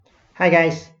Hi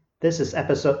guys, this is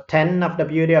episode 10 of The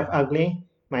Beauty of Ugly.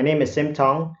 My name is Sim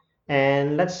Tong,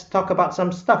 and let's talk about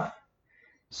some stuff.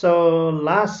 So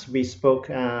last we spoke,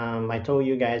 I told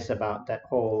you guys about that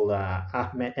whole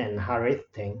Ahmed and Harith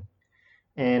thing.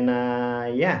 And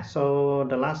yeah, so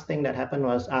the last thing that happened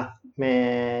was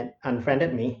Ahmed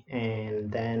unfriended me,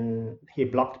 and then he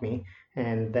blocked me.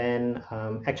 And then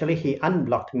actually he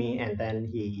unblocked me, and then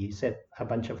he said a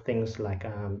bunch of things like,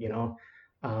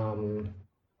 um,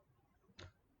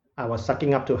 I was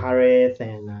sucking up to Harith,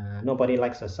 and nobody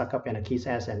likes a suck up and a kiss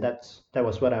ass, and that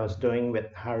was what I was doing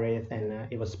with Harith, and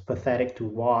it was pathetic to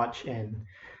watch,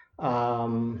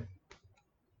 um,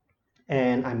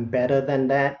 and I'm better than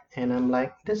that, and I'm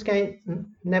like, this guy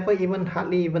never even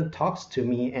hardly even talks to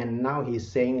me, and now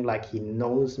he's saying like he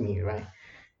knows me, right?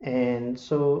 And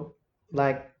so,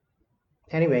 like,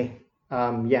 anyway,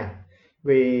 yeah,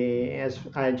 as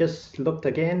I just looked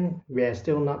again, we are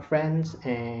still not friends,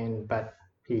 and but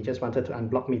he just wanted to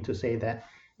unblock me to say that,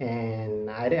 and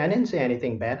I didn't say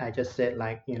anything bad. I just said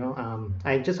like,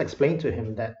 I just explained to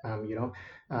him that,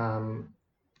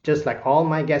 just like all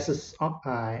my guesses,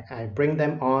 I bring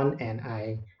them on, and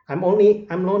I'm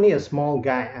only a small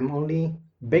guy. I'm only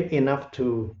big enough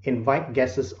to invite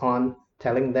guesses on,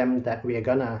 telling them that we are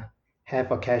gonna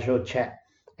have a casual chat,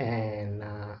 and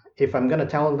if I'm gonna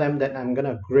tell them that I'm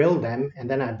gonna grill them, and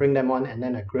then I bring them on, and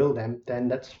then I grill them, then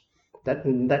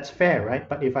that's fair, right?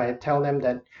 But if I tell them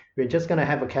that we're just gonna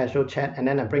have a casual chat, and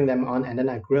then I bring them on, and then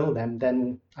I grill them,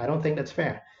 then I don't think that's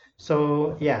fair.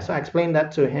 So yeah, so I explained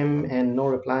that to him, and no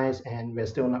replies, and we're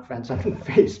still not friends on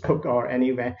Facebook or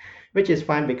anywhere, which is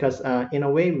fine because in a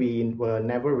way we were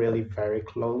never really very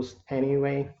close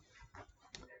anyway.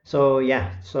 So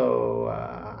yeah, so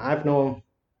I've no,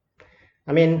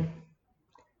 I mean,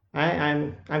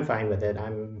 I'm fine with it.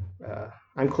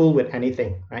 I'm cool with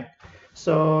anything, right?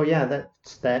 So yeah,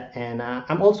 that's that. And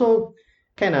I'm also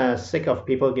kind of sick of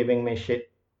people giving me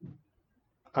shit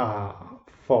uh,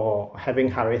 for having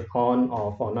Harith on,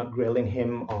 or for not grilling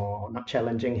him, or not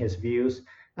challenging his views.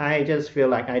 I just feel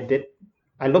like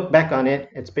I look back on it.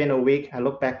 It's been a week. I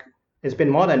look back. It's been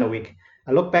more than a week.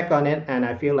 I look back on it, and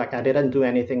I feel like I didn't do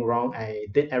anything wrong. I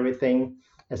did everything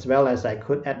as well as I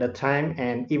could at the time.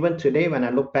 And even today, when I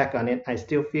look back on it, I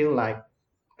still feel like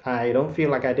I don't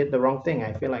feel like I did the wrong thing.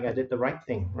 I feel like I did the right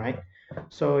thing, right?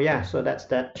 So yeah, so that's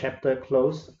that chapter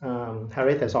closed.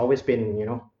 Harith has always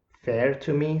been, fair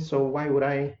to me. So why would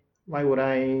I,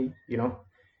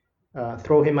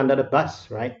 throw him under the bus,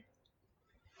 right?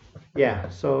 Yeah.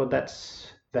 So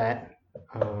that's that.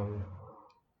 Um,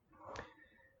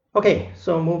 okay.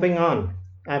 So moving on.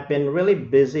 I've been really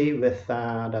busy with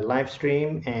the live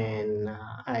stream, and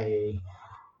I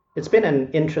it's been an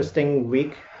interesting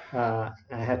week. I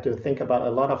had to think about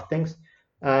a lot of things.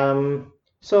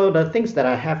 So the things that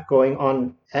I have going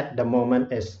on at the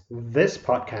moment is this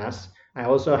podcast. I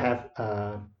also have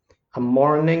a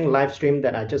morning live stream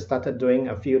that I just started doing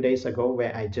a few days ago,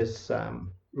 where I just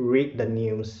read the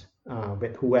news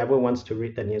with whoever wants to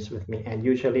read the news with me, and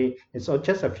usually it's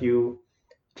just a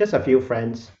few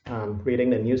friends reading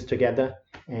the news together,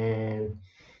 and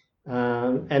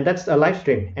that's a live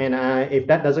stream. And if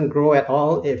that doesn't grow at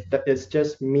all, if it's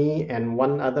just me and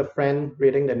one other friend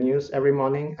reading the news every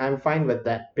morning, I'm fine with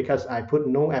that, because I put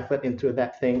no effort into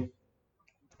that thing.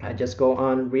 I just go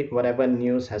on, read whatever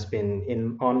news has been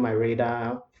in on my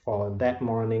radar for that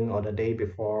morning, or the day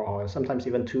before, or sometimes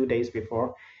even 2 days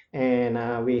before,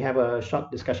 and we have a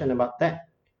short discussion about that.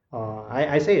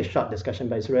 I say a short discussion,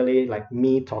 but it's really like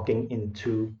me talking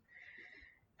into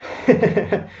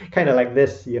kind of like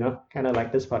this, kind of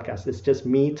like this podcast. It's just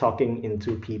me talking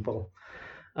into people.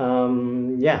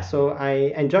 Yeah, so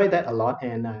I enjoy that a lot,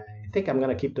 and I think I'm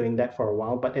gonna keep doing that for a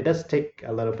while. But it does take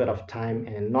a little bit of time,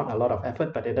 and not a lot of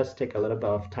effort, but it does take a little bit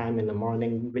of time in the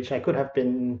morning, which could have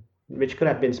been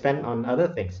spent on other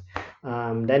things.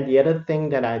 Then the other thing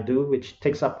that I do, which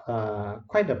takes up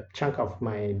quite a chunk of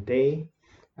my day,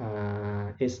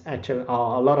 is actually,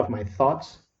 or a lot of my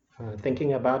thoughts,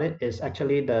 thinking about it, is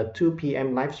actually the 2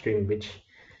 p.m. live stream, which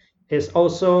is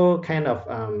also kind of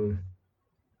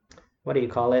what do you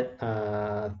call it?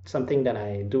 Something that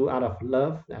I do out of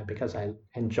love, because I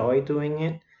enjoy doing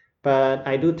it. But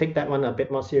I do take that one a bit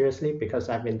more seriously, because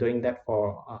I've been doing that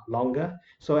for longer.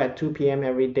 So at 2 p.m.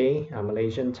 every day,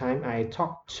 Malaysian time, I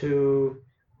talk to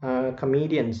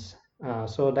comedians.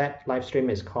 So that live stream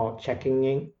is called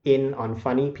Checking In on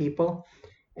Funny People.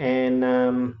 And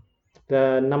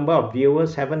the number of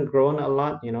viewers haven't grown a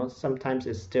lot. Sometimes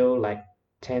it's still like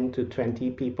 10 to 20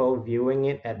 people viewing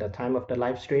it at the time of the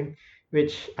live stream,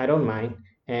 which I don't mind.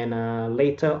 And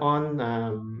later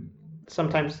on,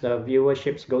 sometimes the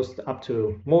viewerships goes up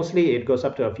to, mostly it goes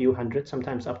up to a few hundred,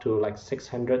 sometimes up to like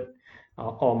 600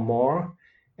 or more,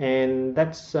 and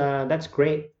that's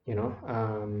great, you know.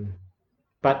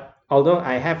 But although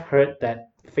I have heard that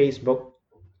Facebook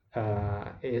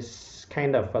is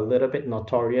kind of a little bit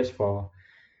notorious for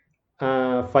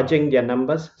fudging their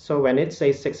numbers. So when it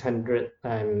says 600,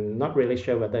 I'm not really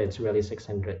sure whether it's really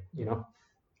 600, you know.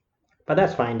 But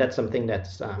that's fine. That's something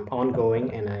that's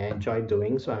ongoing and I enjoy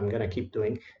doing. So I'm gonna keep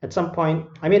doing. At some point,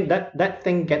 I mean that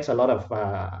thing gets a lot of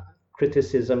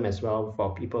criticism as well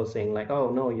for people saying like,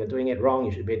 oh no, you're doing it wrong.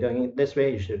 You should be doing it this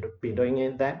way. You should be doing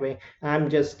it that way. I'm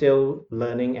just still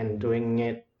learning and doing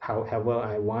it however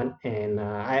I want. And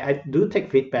I do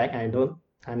take feedback.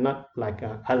 I'm not like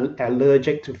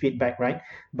allergic to feedback, right?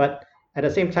 But at the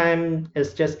same time,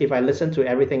 it's just if I listen to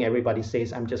everything everybody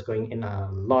says, I'm just going in a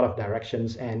lot of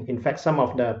directions. And in fact, some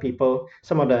of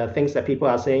the things that people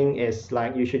are saying is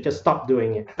like you should just stop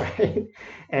doing it, right?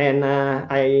 And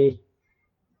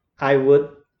I would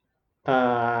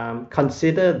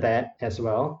consider that as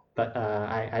well. But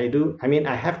I do, I mean,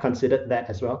 I have considered that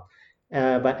as well.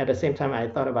 But at the same time, I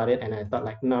thought about it and I thought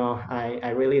like, no,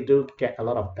 I really do get a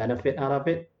lot of benefit out of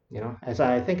it. You know, as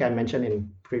I think I mentioned in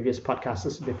previous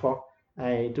podcasts before,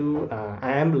 I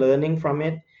am learning from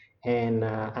it and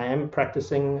I am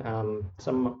practicing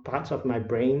some parts of my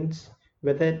brains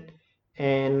with it.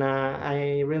 And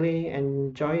I really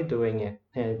enjoy doing it.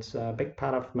 It's a big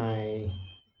part of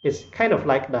it's kind of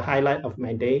like the highlight of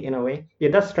my day in a way. It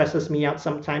does stresses me out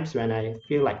sometimes when I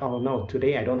feel like, oh no,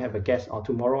 today I don't have a guest or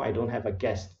tomorrow I don't have a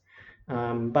guest.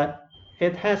 But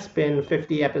it has been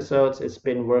 50 episodes. It's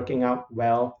been working out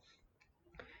well.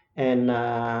 And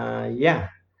yeah,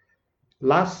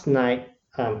 last night,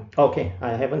 okay, I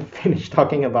haven't finished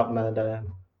talking about the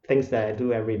things that I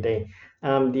do every day.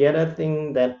 The other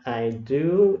thing that I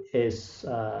do is,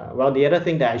 well, the other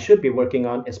thing that I should be working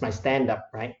on is my stand-up,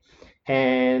 right?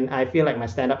 And I feel like my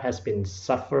stand-up has been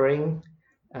suffering.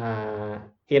 Uh,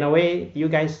 in a way, you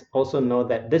guys also know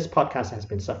that this podcast has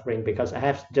been suffering because I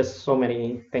have just so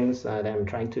many things that I'm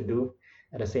trying to do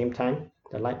at the same time.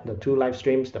 The two live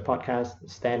streams, the podcast,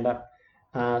 stand-up.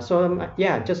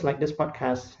 Yeah, just like this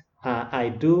podcast, I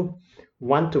do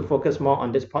want to focus more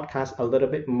on this podcast a little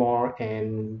bit more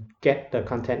and get the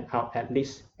content out at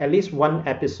least one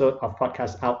episode of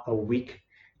podcast out a week.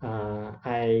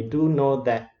 I do know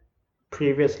that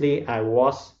previously I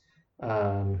was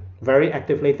very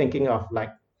actively thinking of like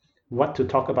what to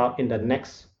talk about in the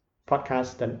next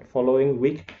podcast the following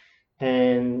week.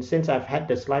 And since I've had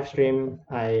this live stream,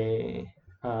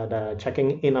 the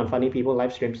checking in on funny people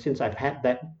live stream, since I've had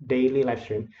that daily live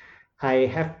stream, I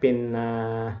have been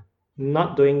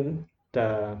not doing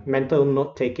the mental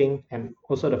note taking and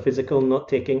also the physical note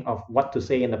taking of what to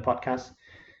say in the podcast.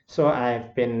 So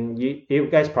you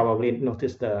guys probably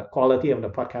noticed the quality of the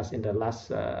podcast in the last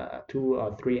 2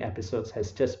 or 3 episodes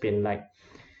has just been like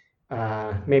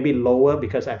maybe lower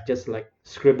because I've just like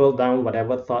scribbled down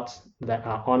whatever thoughts that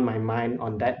are on my mind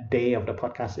on that day of the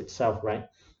podcast itself, right?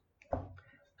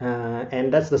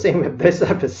 And that's the same with this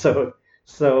episode.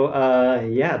 So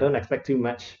yeah, don't expect too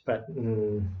much. But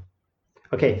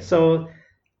okay, so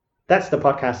that's the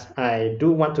podcast. I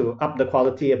do want to up the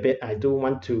quality a bit. I do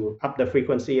want to up the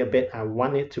frequency a bit. I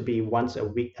want it to be once a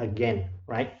week again,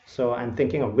 right? So I'm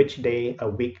thinking of which day a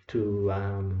week to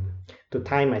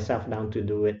tie myself down to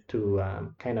do it, to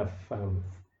kind of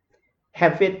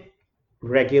have it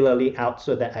regularly out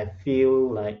so that I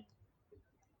feel like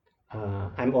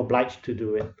I'm obliged to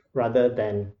do it rather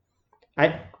than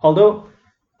although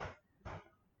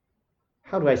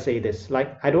how do I say this?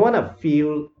 Like, I don't want to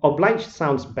feel obliged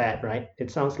sounds bad, right?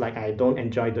 It sounds like I don't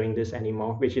enjoy doing this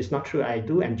anymore, which is not true. I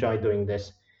do enjoy doing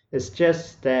this. It's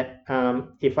just that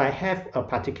if I have a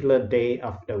particular day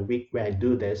of the week where I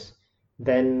do this,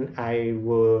 then I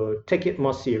will take it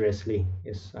more seriously,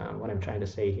 is what I'm trying to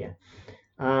say here.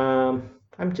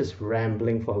 I'm just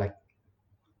rambling for like,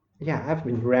 yeah, I've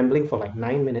been rambling for like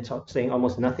 9 minutes, saying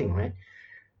almost nothing, right?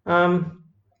 Um,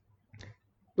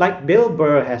 like Bill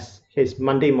Burr has his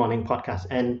Monday morning podcast,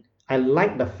 and I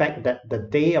like the fact that the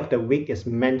day of the week is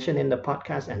mentioned in the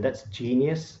podcast, and that's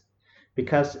genius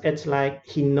because it's like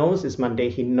he knows it's Monday,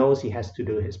 he knows he has to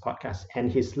do his podcast,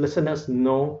 and his listeners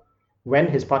know when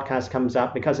his podcast comes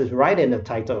out because it's right in the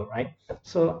title, right?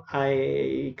 So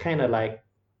I kind of like,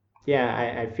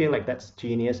 yeah, I feel like that's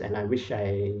genius, and I wish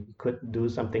I could do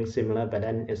something similar, but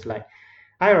then it's like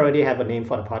I already have a name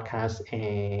for the podcast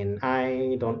and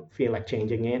I don't feel like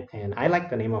changing it. And I like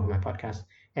the name of my podcast.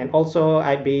 And also,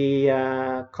 I'd be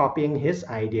copying his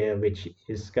idea, which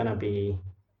is going to be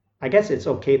I guess it's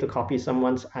okay to copy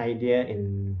someone's idea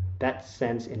in that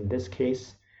sense. In this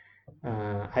case,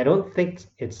 I don't think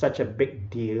it's such a big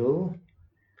deal.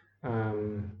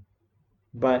 Um,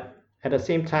 but at the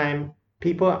same time,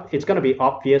 people, it's going to be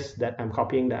obvious that I'm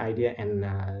copying the idea, and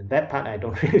that part I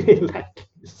don't really like.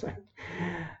 It's like,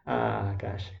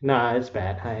 gosh, no, it's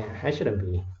bad. I shouldn't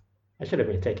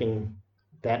be taking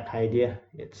that idea.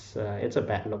 It's a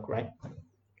bad look, right?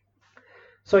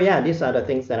 So yeah, these are the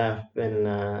things that have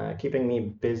been keeping me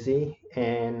busy,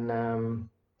 and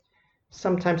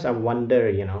sometimes I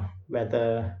wonder,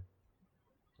 whether,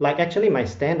 like, actually my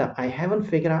stand up, I haven't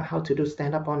figured out how to do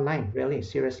stand up online. Really,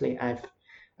 seriously,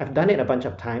 I've done it a bunch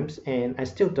of times, and I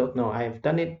still don't know. I've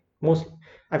done it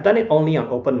only on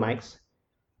open mics,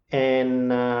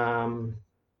 and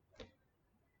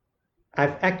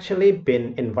I've actually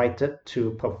been invited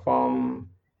to perform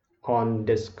on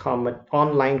this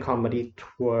online comedy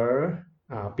tour,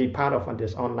 be part of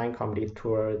this online comedy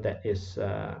tour that is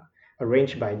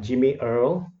arranged by Jimmy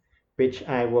Earl, which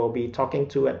I will be talking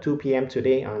to at 2 p.m.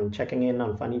 today on Checking In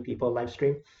on Funny People live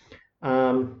stream.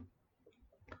 Um,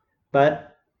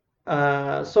 but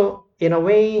so in a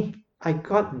way, I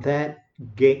got that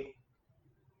gig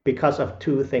because of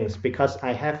two things. Because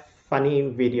I have funny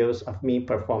videos of me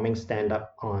performing stand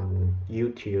up on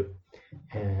YouTube,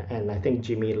 and I think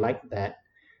Jimmy liked that.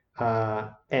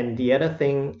 And the other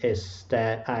thing is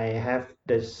that I have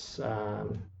this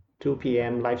 2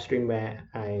 p.m. live stream where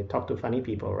I talk to funny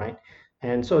people, right?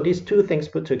 And so these two things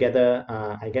put together,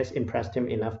 I guess, impressed him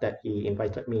enough that he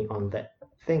invited me on that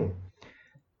thing.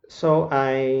 So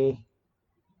I'm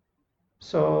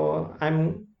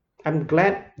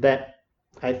glad that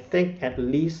I think at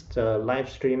least the live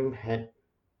stream had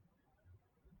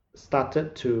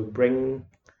started to bring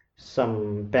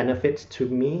some benefits to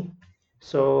me.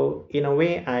 So in a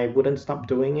way, I wouldn't stop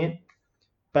doing it.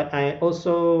 But I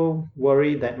also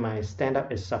worry that my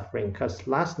stand-up is suffering, because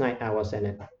last night I was at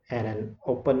an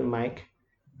open mic,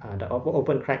 the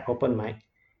open crack open mic,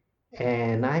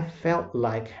 and I felt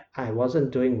like I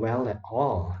wasn't doing well at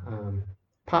all.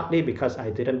 Partly because I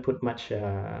didn't put much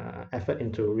effort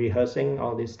into rehearsing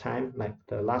all this time. Like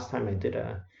the last time I did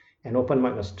an open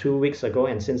mic was 2 weeks ago,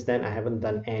 and since then I haven't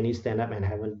done any stand up and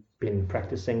haven't been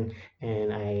practicing.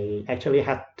 And I actually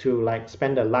had to like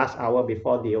spend the last hour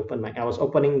before the open mic. I was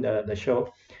opening the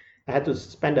show. I had to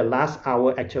spend the last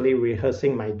hour actually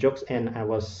rehearsing my jokes, and I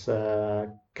was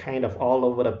kind of all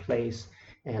over the place,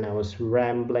 and I was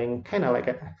rambling, kind of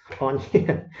like on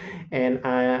here, and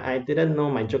I didn't know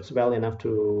my jokes well enough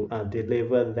to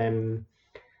deliver them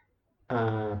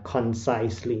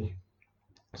concisely.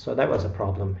 So that was a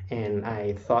problem, and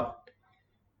I thought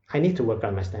I need to work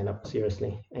on my stand-up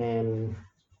seriously. And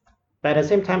but at the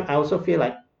same time, I also feel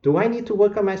like, do I need to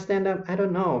work on my stand-up? I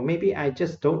don't know. Maybe I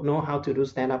just don't know how to do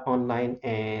stand-up online,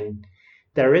 and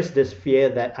there is this fear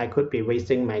that I could be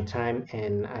wasting my time,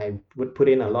 and I would put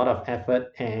in a lot of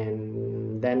effort,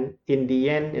 and then in the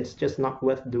end, it's just not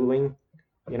worth doing.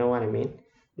 You know what I mean?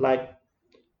 Like,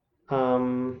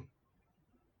 um,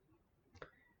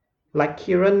 like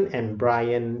Kieran and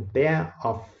Brian, they are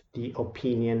of the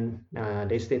opinion,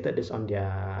 they stated this on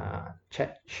their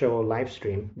chat show live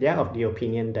stream. They are of the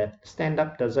opinion that stand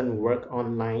up doesn't work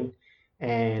online,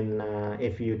 and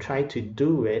if you try to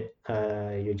do it,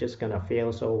 you're just gonna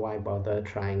fail. So why bother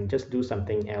trying? Just do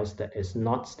something else that is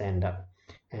not stand up,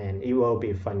 and it will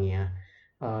be funnier.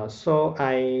 So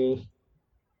I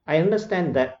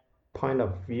understand that point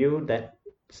of view, that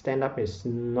stand up is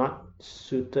not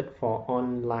suited for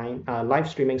online, live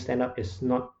streaming stand up is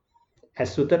not as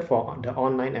suited for the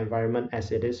online environment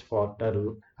as it is for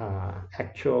the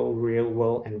actual real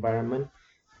world environment.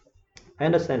 I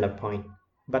understand the point,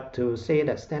 but to say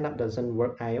that stand up doesn't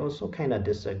work, I also kind of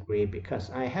disagree, because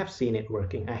I have seen it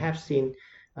working. I have seen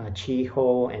Chi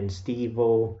Ho and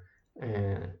Steve-O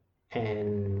uh,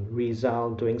 and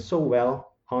Rizal doing so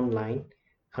well online.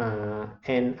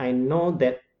 And I know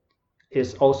that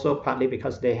is also partly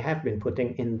because they have been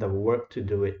putting in the work to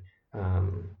do it.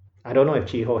 I don't know if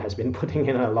Chiho has been putting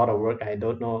in a lot of work. I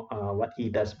don't know what he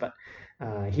does, but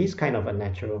he's kind of a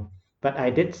natural. But I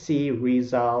did see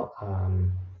Rizal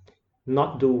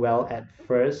not do well at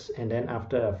first, and then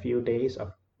after a few days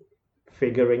of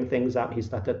figuring things out, he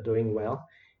started doing well.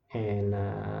 And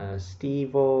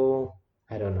Steve-O,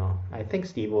 I don't know. I think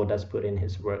Steve-O does put in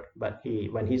his work, but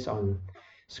when he's on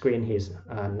screen, he's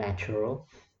natural.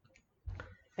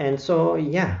 And so,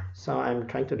 yeah, so I'm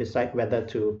trying to decide whether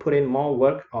to put in more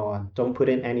work or don't put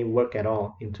in any work at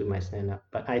all into my stand-up.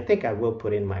 But I think I will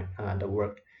put in my the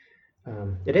work.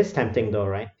 It is tempting though,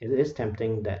 right? It is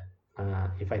tempting that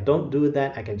if I don't do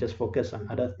that, I can just focus on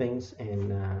other things,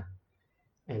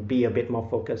 and be a bit more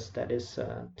focused. That is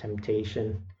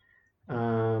temptation.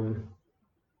 Um,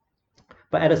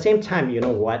 but at the same time, you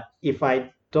know what? If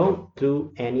I don't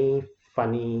do any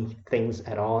funny things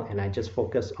at all and I just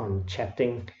focus on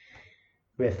chatting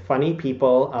with funny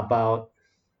people uh,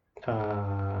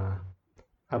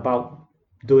 about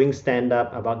doing stand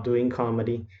up, about doing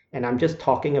comedy, and I'm just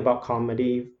talking about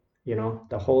comedy,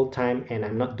 the whole time, and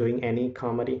I'm not doing any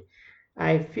comedy,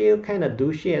 I feel kind of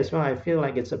douchey as well. I feel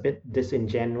like it's a bit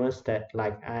disingenuous that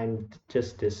like I'm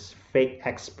just this fake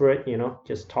expert,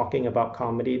 just talking about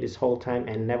comedy this whole time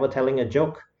and never telling a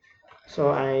joke. So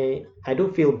I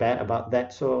do feel bad about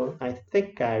that. So I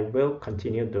think I will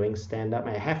continue doing stand up.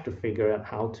 I have to figure out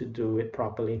how to do it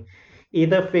properly.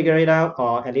 Either figure it out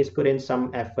or at least put in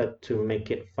some effort to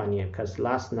make it funnier. Because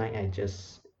last night I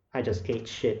just ate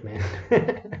shit, man.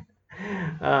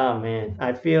 Oh man,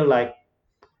 I feel like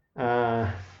uh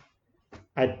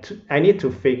I need to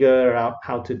figure out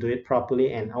how to do it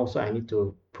properly, and also I need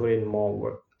to put in more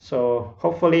work. So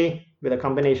hopefully, with a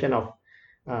combination of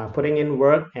putting in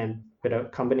work and with a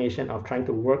combination of trying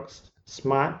to work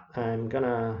smart, I'm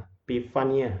gonna be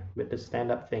funnier with the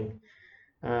stand-up thing.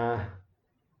 Uh,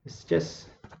 it's just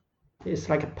it's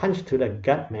like a punch to the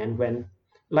gut, man.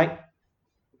 Like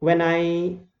when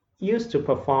I used to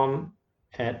perform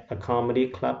at a comedy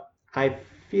club, I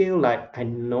feel like I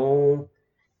know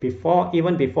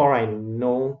even before I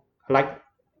know, like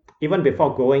even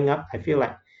before going up, I feel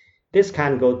like this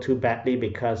can't go too badly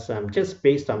because just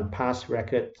based on past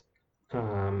record,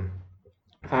 um,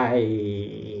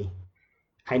 I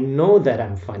I know that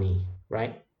I'm funny,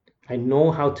 right? I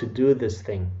know how to do this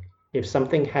thing. If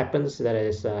something happens that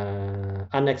is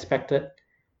unexpected,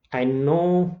 I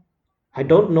know I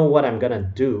don't know what I'm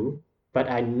gonna do, but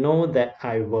I know that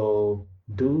I will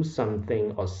do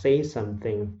something or say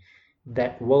something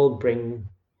that will bring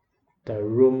the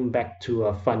room back to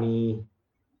a funny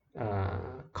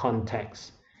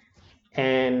context.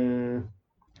 And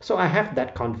so I have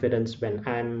that confidence when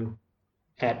I'm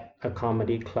at a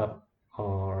comedy club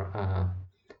or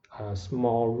a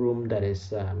small room that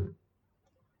is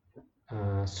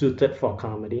suited for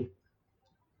comedy.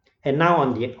 And now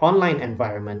on the online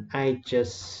environment, I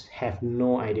just have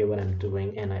no idea what I'm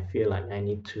doing, and I feel like I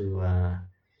need to.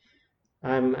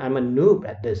 I'm a noob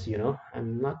at this,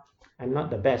 I'm not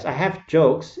the best. I have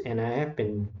jokes, and I have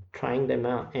been trying them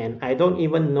out, and I don't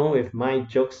even know if my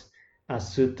jokes are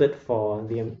suited for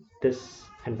this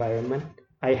environment.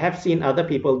 I have seen other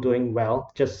people doing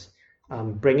well, just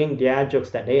bringing their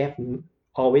jokes that they have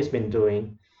always been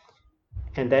doing,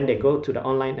 and then they go to the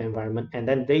online environment and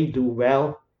then they do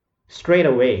well straight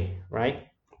away, right?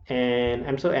 And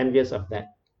I'm so envious of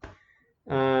that.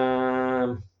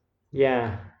 um,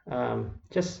 yeah.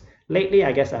 Just lately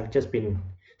I guess I've just been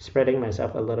spreading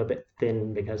myself a little bit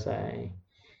thin because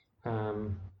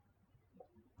um,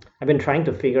 I've been trying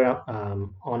to figure out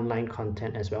online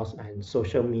content as well and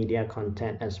social media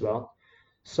content as well.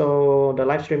 So the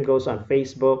live stream goes on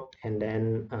Facebook, and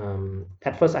then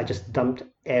at first I just dumped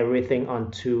everything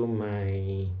onto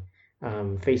my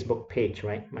Facebook page,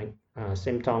 right? My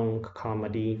Simtong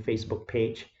Comedy Facebook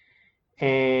page.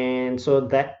 And so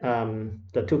that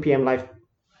the 2 p.m. live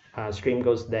stream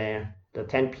goes there, the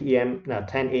 10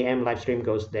 a.m. live stream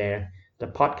goes there, the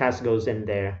podcast goes in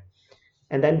there.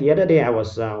 And then the other day I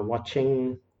was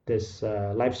watching this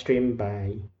live stream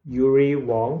by Yuri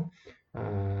Wong,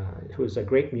 who's a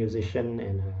great musician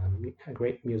and a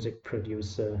great music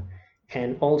producer,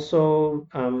 and also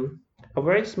a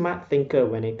very smart thinker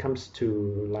when it comes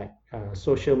to like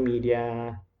social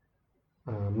media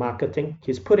marketing.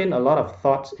 He's put in a lot of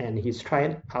thoughts and he's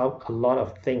tried out a lot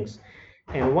of things.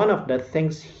 And one of the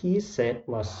things he said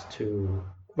was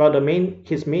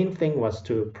his main thing was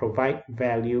to provide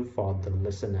value for the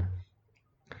listener.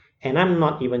 And I'm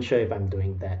not even sure if I'm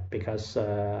doing that because,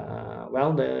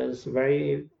 well, there's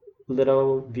very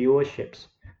little viewerships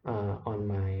on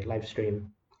my live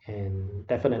stream and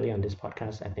definitely on this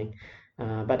podcast, I think.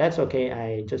 But that's okay.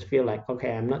 I just feel like,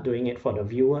 okay, I'm not doing it for the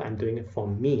viewer. I'm doing it for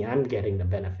me. I'm getting the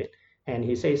benefit. And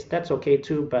he says that's okay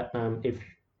too. But if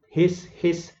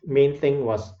his main thing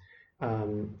was,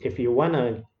 if you want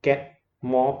to get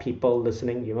more people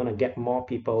listening, you want to get more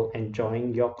people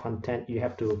enjoying your content, you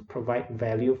have to provide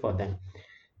value for them.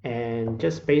 And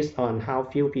just based on how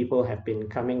few people have been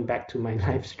coming back to my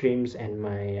live streams and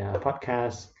my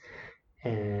podcasts,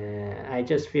 I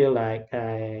just feel like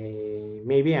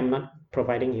maybe I'm not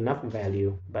providing enough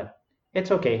value, but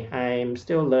it's okay. I'm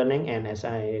still learning, and as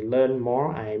I learn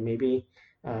more, I maybe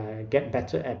get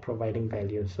better at providing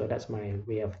value. So that's my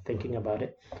way of thinking about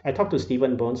it. I talked to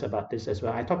Stephen Bones about this as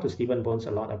well. I talk to Stephen Bones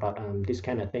a lot about this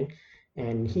kind of thing,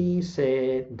 and he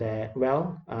said that,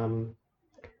 well,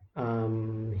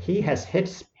 he has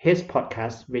his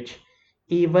podcast, which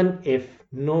even if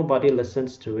nobody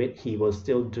listens to it, he will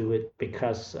still do it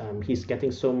because he's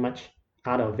getting so much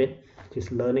out of it.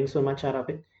 He's learning so much out of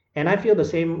it. And I feel the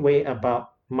same way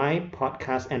about my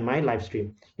podcast and my live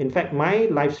stream. In fact, my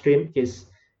live stream is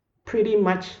pretty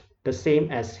much the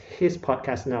same as his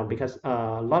podcast now, because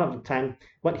a lot of the time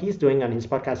what he's doing on his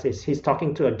podcast is he's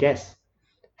talking to a guest,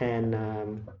 and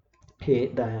he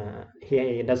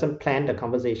doesn't plan the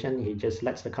conversation. He just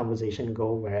lets the conversation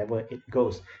go wherever it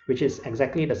goes, which is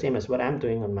exactly the same as what I'm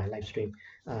doing on my live stream.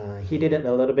 He did it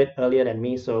a little bit earlier than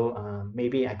me, so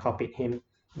maybe I copied him,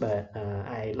 but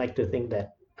I like to think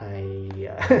that I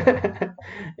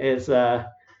is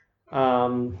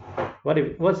um,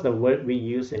 what's the word we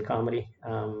use in comedy?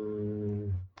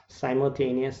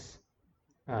 Simultaneous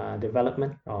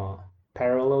development or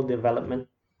parallel development.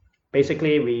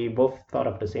 Basically, we both thought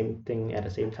of the same thing at the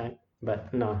same time.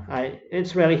 But no,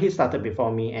 it's really he started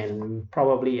before me, and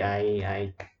probably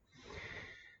I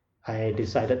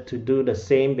decided to do the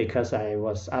same because I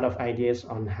was out of ideas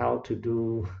on how to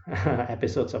do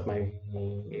episodes of my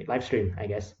live stream, I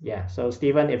guess. Yeah. So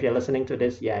Stephen, if you're listening to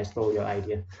this, yeah, I stole your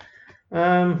idea.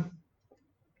 Um,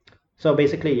 so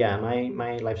basically, yeah,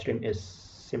 my live stream is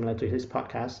similar to his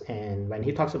podcast, and when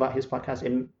he talks about his podcast,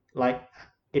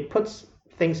 it puts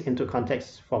things into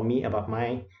context for me about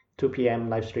my 2 p.m.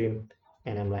 live stream,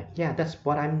 and I'm like, yeah,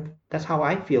 that's how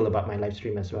I feel about my live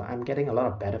stream as well. I'm getting a lot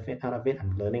of benefit out of it.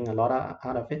 I'm learning a lot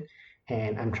out of it,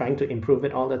 and I'm trying to improve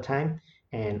it all the time,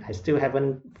 and I still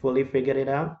haven't fully figured it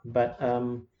out, but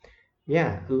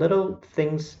yeah, little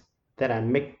things that I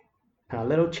make,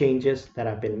 little changes that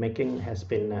I've been making has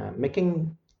been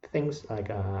making things like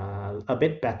a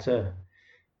bit better.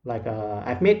 Like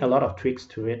I've made a lot of tweaks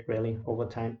to it really over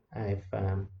time. I've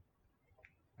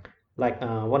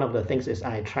one of the things is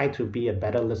I try to be a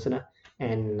better listener,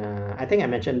 and I think I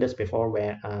mentioned this before,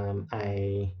 where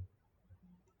I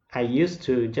used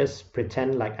to just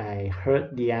pretend like I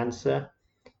heard the answer,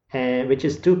 and which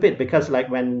is stupid because like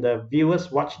when the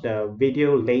viewers watch the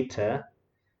video later,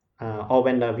 or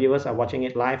when the viewers are watching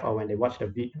it live, or when they watch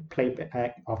the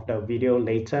playback of the video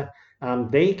later,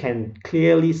 they can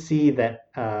clearly see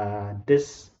that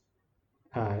this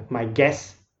my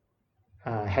guest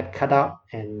had cut out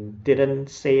and didn't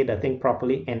say the thing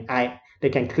properly, and they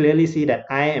can clearly see that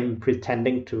I am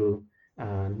pretending to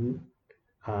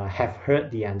uh, have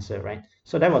heard the answer, right?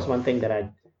 So that was one thing that I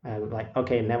like.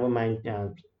 Okay, never mind.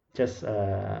 Just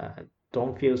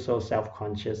don't feel so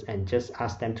self-conscious and just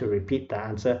ask them to repeat the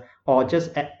answer, or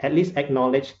just at least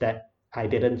acknowledge that I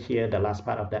didn't hear the last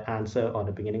part of the answer or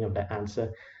the beginning of the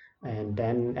answer, and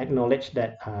then acknowledge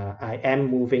that I am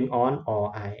moving on,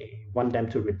 or I want them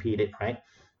to repeat it, right?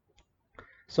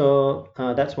 So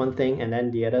that's one thing, and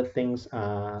then the other things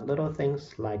are little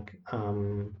things like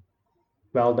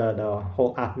well, the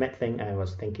whole Ahmed thing, I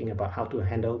was thinking about how to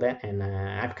handle that, and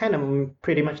I've kind of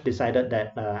pretty much decided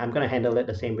that I'm gonna handle it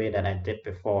the same way that I did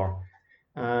before.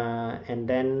 And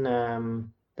then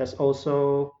um, there's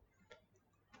also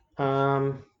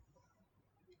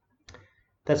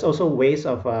ways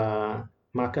of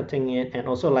marketing it, and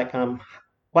also like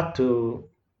what to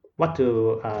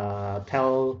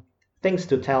tell, things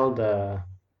to tell the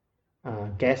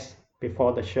guests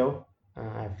before the show.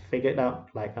 I figured out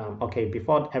like okay,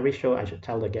 before every show I should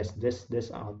tell the guests this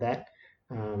or that.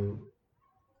 Um,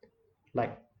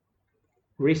 like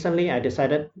recently I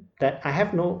decided that I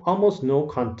have almost no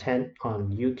content on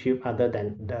YouTube other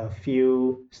than the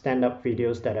few stand-up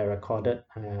videos that I recorded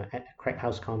at Crack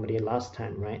House Comedy last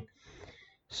time, right?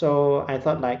 So I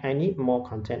thought like I need more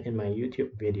content in my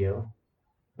YouTube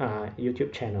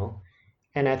channel,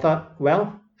 and I thought,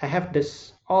 well, I have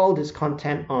all this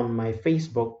content on my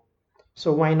Facebook,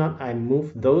 so why not I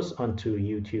move those onto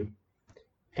YouTube?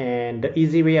 And the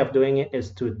easy way of doing it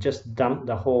is to just dump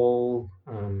the whole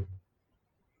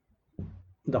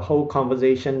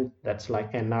conversation that's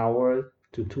like an hour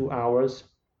to 2 hours,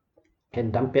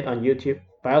 and dump it on YouTube.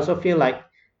 But I also feel like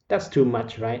that's too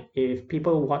much, right? If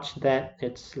people watch that,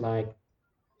 it's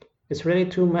really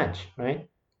too much, right?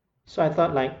 So I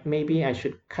thought like maybe I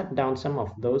should cut down some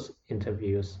of those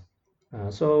interviews.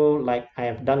 So like I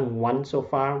have done one so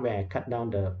far where I cut down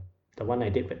the one I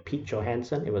did with Pete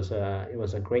Johansson. It was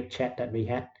a great chat that we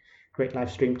had, great live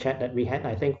stream chat that we had.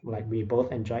 I think like we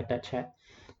both enjoyed that chat,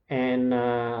 and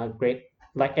great,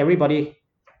 like everybody,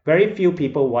 very few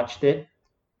people watched it,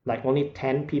 like only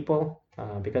 10 people,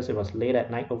 because it was late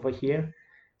at night over here.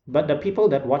 But the people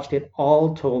that watched it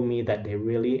all told me that they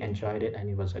really enjoyed it and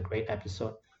it was a great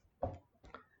episode.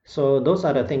 So those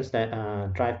are the things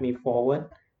that drive me forward.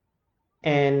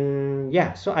 And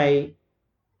yeah, so I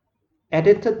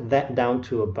edited that down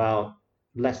to about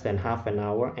less than half an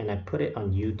hour and I put it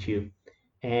on YouTube.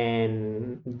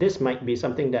 And this might be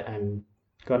something that I'm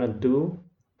gonna do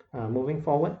moving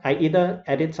forward. I either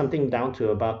edit something down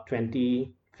to about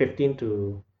 20, 15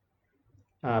 to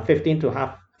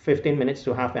 15 minutes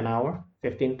to half an hour,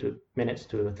 15 to minutes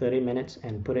to 30 minutes,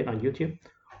 and put it on YouTube.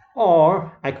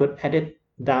 Or I could edit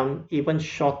down even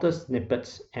shorter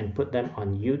snippets and put them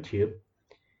on YouTube,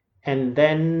 and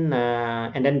then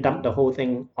dump the whole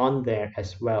thing on there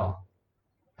as well.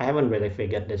 I haven't really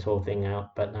figured this whole thing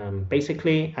out, but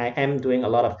basically I am doing a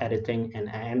lot of editing, and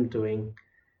I am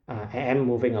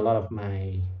moving a lot of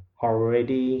my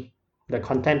already the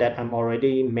content that I'm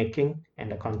already making and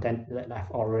the content that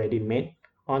I've already made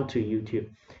onto YouTube.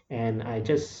 And I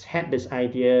just had this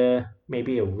idea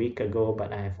maybe a week ago,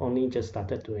 but I've only just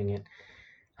started doing it.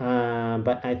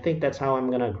 But I think that's how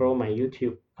I'm gonna grow my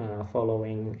YouTube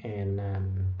following,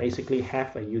 and basically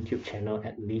have a YouTube channel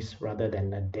at least, rather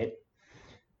than a dead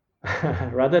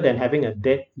rather than having a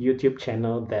dead YouTube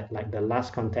channel that like the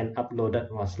last content uploaded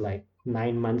was like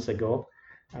 9 months ago.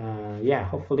 Yeah,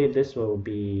 hopefully this will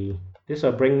bring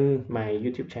my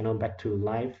YouTube channel back to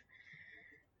life.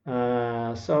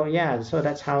 So yeah, so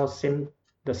that's how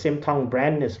the Sim Tong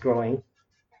brand is growing.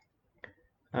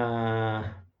 Uh,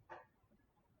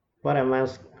 what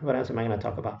else am I gonna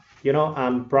talk about?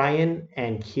 Brian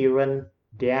and Kieran,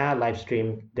 their live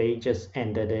stream, they just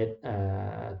ended it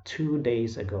 2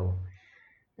 days ago.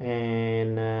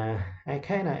 And I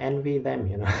kind of envy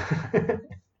them.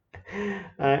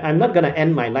 I'm not gonna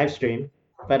end my live stream,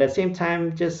 but at the same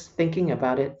time, just thinking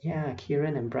about it, yeah,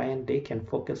 Kieran and Brian, they can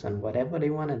focus on whatever they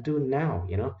want to do now.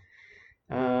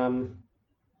 Um,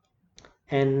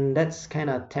 and that's kind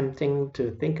of tempting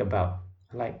to think about.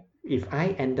 Like, if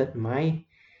I ended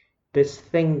this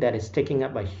thing that is taking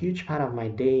up a huge part of my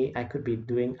day, I could be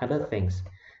doing other things.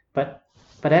 But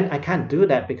but then I can't do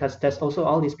that, because there's also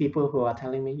all these people who are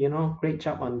telling me, great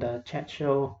job on the chat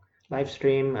show live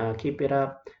stream, keep it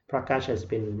up. Prakash has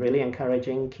been really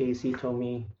encouraging. Casey told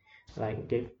me, like,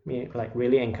 gave me like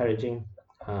really encouraging,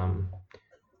 um,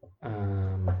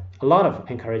 a lot of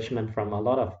encouragement from a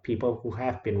lot of people who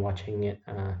have been watching it.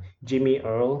 Jimmy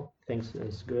Earl thinks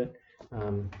it's good.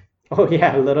 um, oh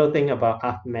yeah, a little thing about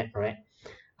Ahmed, right?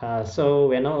 So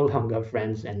we're no longer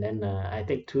friends. And then I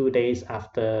think 2 days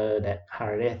after that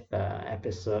Harith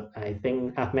episode, I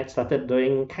think Ahmed started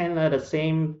doing kind of the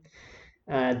same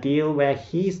deal, where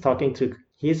he's talking to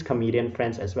his comedian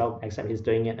friends as well, except he's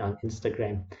doing it on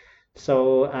Instagram.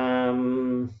 So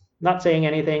not saying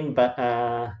anything, but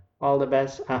all the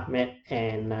best, Ahmed.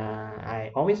 And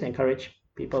I always encourage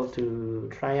people to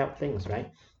try out things,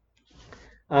 right?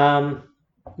 Um,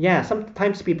 yeah,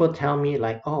 sometimes people tell me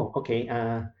like, oh, okay,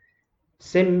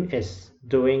 Sim is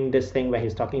doing this thing where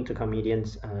he's talking to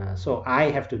comedians, so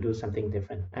I have to do something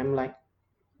different. I'm like,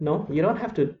 no, you don't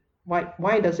have to.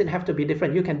 Why does it have to be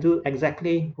different? You can do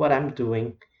exactly what I'm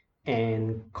doing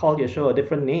and call your show a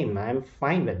different name. I'm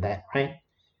fine with that, right?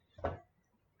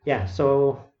 Yeah,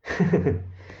 so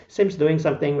Sim's doing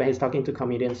something where he's talking to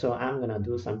comedians, so I'm gonna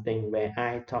do something where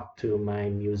I talk to my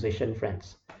musician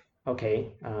friends.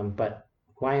 Okay, but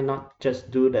why not just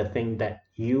do the thing that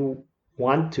you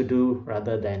want to do,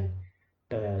 rather than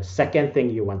the second thing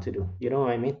you want to do? You know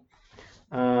what I mean?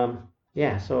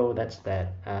 Yeah, so that's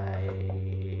that.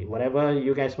 Whatever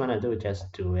you guys want to do,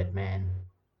 just do it, man.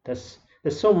 There's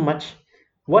so much.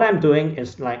 What I'm doing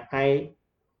is like, a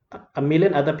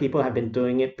million other people have been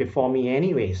doing it before me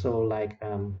anyway. So like,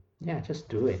 yeah, just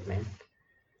do it, man.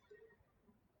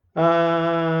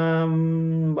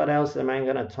 What else am I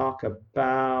gonna talk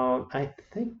about? I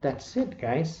think that's it,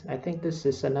 guys. I think this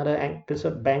is another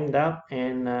episode banged up,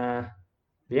 and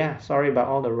yeah, sorry about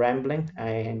all the rambling.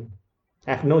 I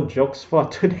have no jokes for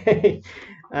today.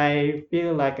 I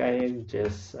feel like I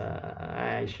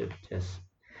should just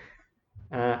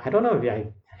I don't know if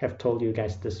I have told you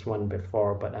guys this one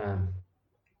before, but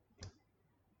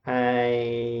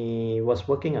I was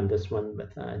working on this one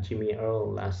with Jimmy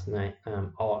Earl last night,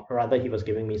 or rather, he was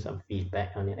giving me some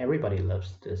feedback on it. Everybody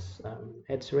loves this.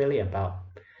 It's really about.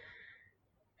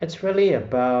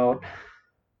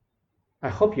 I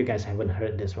hope you guys haven't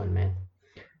heard this one, man.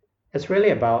 It's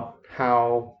really about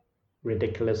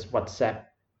ridiculous WhatsApp,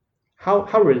 how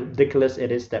ridiculous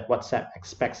it is that WhatsApp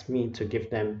expects me to give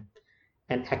them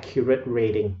an accurate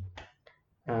rating.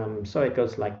 So it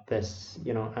goes like this.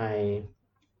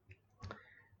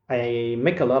 I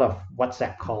make a lot of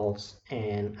WhatsApp calls,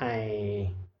 and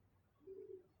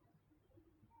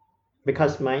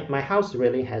because my house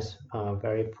really has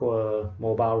very poor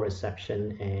mobile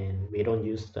reception, and we don't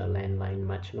use the landline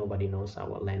much. Nobody knows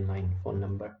our landline phone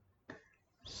number.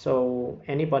 So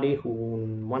anybody who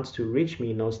wants to reach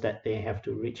me knows that they have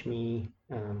to reach me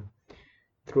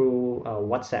through a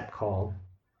WhatsApp call,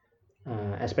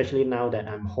 especially now that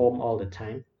I'm home all the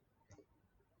time.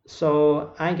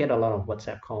 So I get a lot of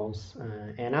WhatsApp calls,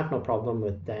 and I have no problem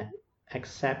with that,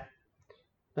 except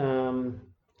um,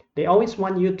 they always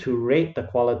want you to rate the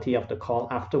quality of the call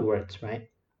afterwards, right?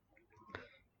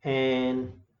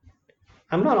 And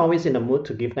I'm not always in the mood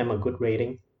to give them a good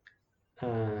rating.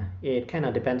 It kind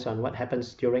of depends on what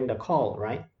happens during the call,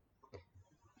 right?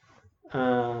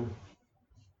 Um,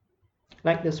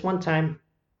 like this one time,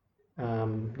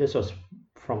 this was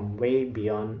from way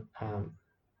beyond,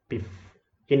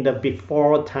 in the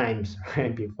before times,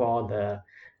 right? Before the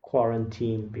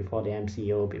quarantine, before the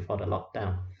MCO, before the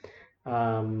lockdown.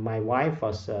 My wife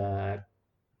was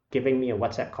giving me a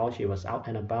WhatsApp call. She was out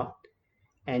and about,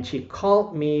 and she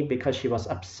called me because she was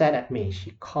upset at me.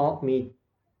 She called me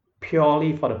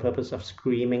purely for the purpose of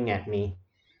screaming at me.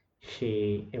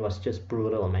 It was just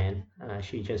brutal, man.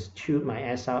 She just chewed my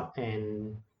ass out,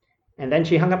 and then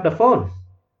she hung up the phone.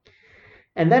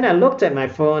 And then I looked at my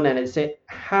phone and it said,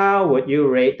 "How would you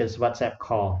rate this WhatsApp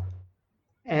call?"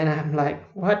 And I'm like,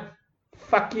 "What?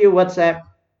 Fuck you, WhatsApp.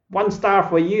 1 star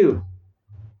for you."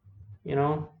 You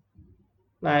know,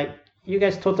 like, you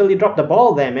guys totally dropped the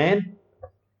ball there, man.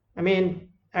 I mean,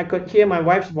 I could hear my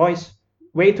wife's voice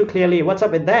way too clearly. What's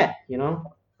up with that?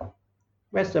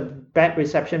 Where's the bad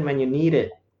reception when you need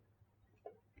it?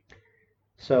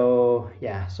 So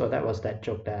yeah, so that was that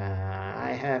joke that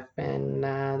I have, and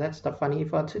that's the funny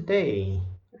for today.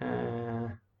 Uh,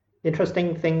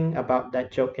 Interesting thing about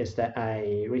that joke is that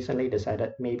I recently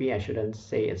decided maybe I shouldn't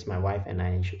say it's my wife and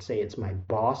I should say it's my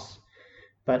boss.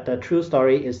 But the true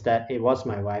story is that it was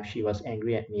my wife. She was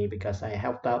angry at me because I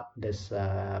helped out this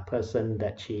person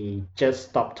that she just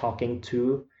stopped talking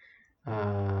to.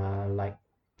 Like,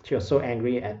 she was so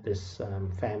angry at this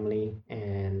family,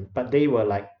 but they were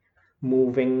like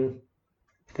moving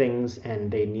things and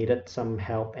they needed some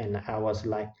help, and I was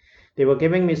like, they were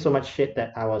giving me so much shit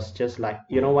that I was just like,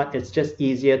 you know what, it's just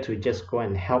easier to just go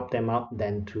and help them out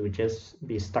than to just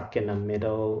be stuck in the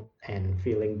middle and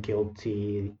feeling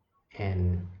guilty.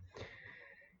 And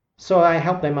so I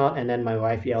helped them out, and then my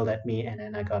wife yelled at me, and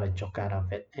then I got a joke out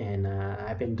of it, and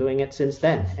I've been doing it since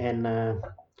then. And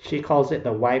she calls it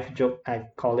the wife joke, I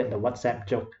call it the WhatsApp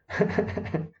joke.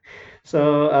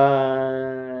 So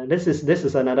this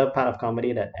is another part of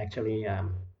comedy that actually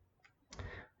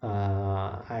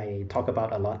I talk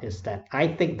about a lot, is that I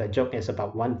think the joke is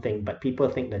about one thing, but people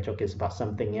think the joke is about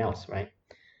something else, right?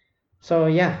 So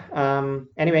yeah,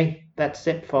 anyway, that's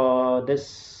it for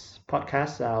this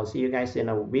podcast. I'll see you guys in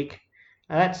a week.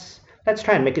 Let's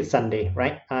try and make it Sunday,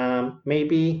 right?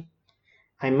 Maybe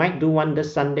I might do one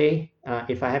this Sunday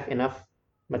if I have enough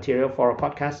material for a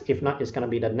podcast. If not, it's gonna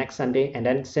be the next Sunday, and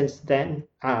then since then,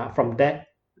 from that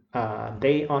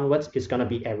day onwards, it's gonna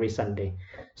be every Sunday.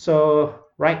 So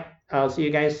right, I'll see you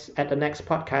guys at the next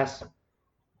podcast.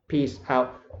 Peace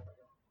out.